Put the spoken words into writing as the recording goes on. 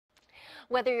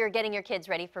Whether you're getting your kids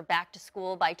ready for back to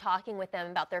school by talking with them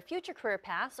about their future career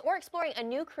paths or exploring a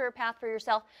new career path for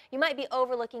yourself, you might be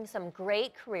overlooking some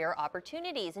great career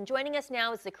opportunities. And joining us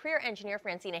now is the career engineer,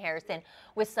 Francina Harrison,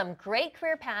 with some great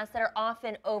career paths that are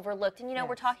often overlooked. And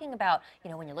we're talking about,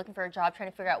 when you're looking for a job, trying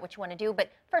to figure out what you want to do.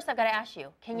 But first, I've got to ask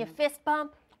you, can you fist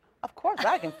bump? Of course,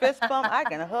 I can fist bump, I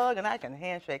can hug, and I can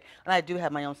handshake. And I do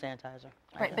have my own sanitizer.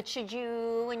 Right, but should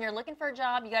you, when you're looking for a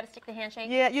job, you got to stick the handshake?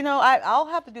 Yeah, I'll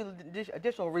have to do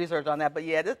additional research on that. But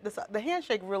yeah, the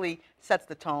handshake really sets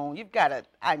the tone. You've got to,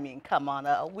 come on,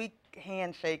 a weak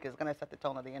handshake is going to set the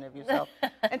tone of the interview. So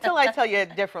until I tell you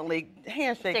differently,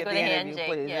 handshake Stick at with the a interview, handshake.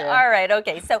 please. Yeah. All right,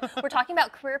 okay. So we're talking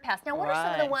about career paths. Now, what are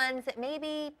some of the Right. ones that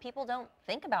maybe people don't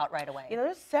think about right away?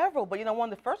 There's several, but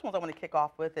one of the first ones I want to kick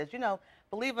off with is,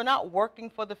 believe it or not, working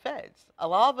for the feds. A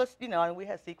lot of us, and we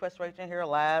had sequestration here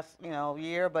last,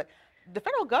 year, but the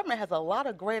federal government has a lot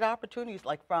of great opportunities,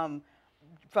 like from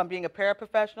being a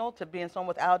paraprofessional to being someone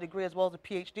without a degree as well as a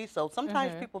PhD. So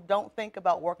sometimes people don't think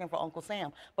about working for Uncle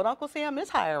Sam, but Uncle Sam is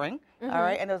hiring, all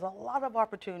right, and there's a lot of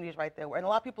opportunities right there, and a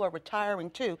lot of people are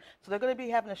retiring too, so they're going to be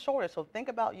having a shortage. So think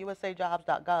about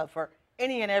usajobs.gov for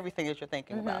any and everything that you're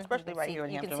thinking about, especially right here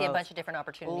in Hampton You can see Roads. a bunch of different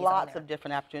opportunities. Lots of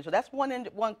different opportunities. So that's one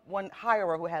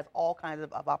hirer who has all kinds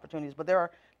of opportunities, but there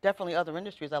are definitely other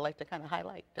industries I like to kind of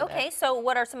highlight today. Okay, so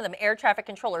what are some of them? Air traffic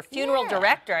controller, funeral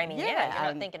director. I mean, Yeah.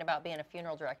 you're not thinking about being a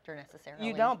funeral director necessarily.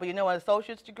 You don't, but an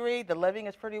associate's degree, the living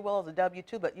is pretty well as a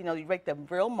W-2, but you make the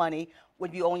real money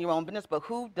when you own your own business, but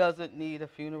who doesn't need a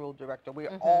funeral director?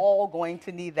 We're all going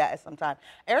to need that at some time.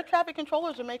 Air traffic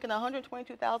controllers are making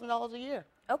 $122,000 a year.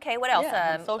 Okay, what else?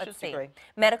 Associate's degree.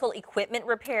 Medical equipment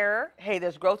repairer. Hey,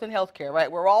 there's growth in healthcare,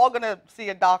 right? We're all going to see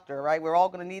a doctor, right? We're all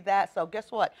going to need that. So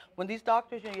guess what? When these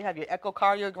doctors, you have your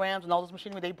echocardiograms and all this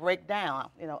machinery, they break down.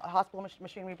 A hospital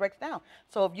machinery breaks down.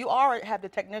 So if you have the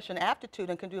technician aptitude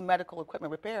and can do medical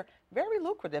equipment repair, very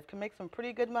lucrative, can make some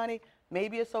pretty good money,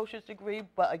 maybe associate's degree,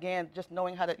 but again, just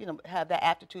knowing how to, have that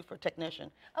aptitude for a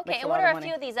technician. Okay, and what are a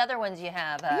few of these other ones you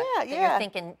have that you're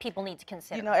thinking people need to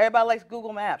consider? Everybody likes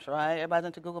Google Maps, right? Everybody's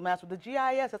into Google Maps. With the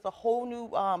GIS, it's a whole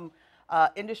new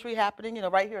industry happening,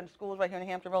 right here in schools, right here in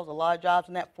Hampton Roads, a lot of jobs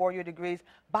in that 4-year degrees.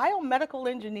 Biomedical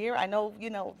engineer, I know,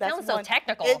 that's sounds so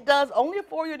technical. It does, only a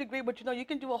 4-year degree, but you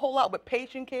can do a whole lot with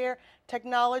patient care,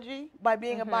 technology, by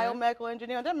being a biomedical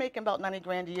engineer. They're making about 90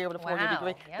 grand a year with a 4-year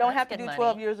degree. Yeah, don't have to good do money.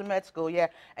 12 years of med school, yeah.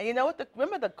 And you know what,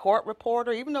 remember the court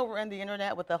reporter, even though we're in the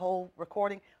internet with the whole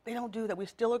recording, they don't do that. We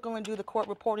still are going to do the court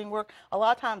reporting work. A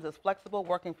lot of times it's flexible,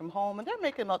 working from home, and they're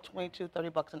making about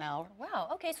 $22-30 an hour. Wow,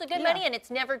 okay, so good money, and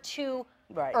it's never too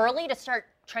Right. early to start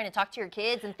trying to talk to your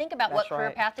kids and think about what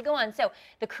career path to go on. So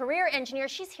the career engineer,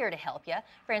 she's here to help you.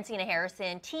 Francina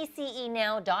Harrison,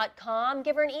 TCENOW.com.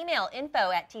 Give her an email,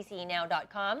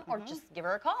 info@TCENOW.com, or just give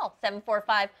her a call,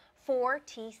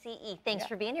 745-4TCE. Thanks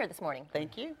for being here this morning.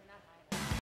 Thank you.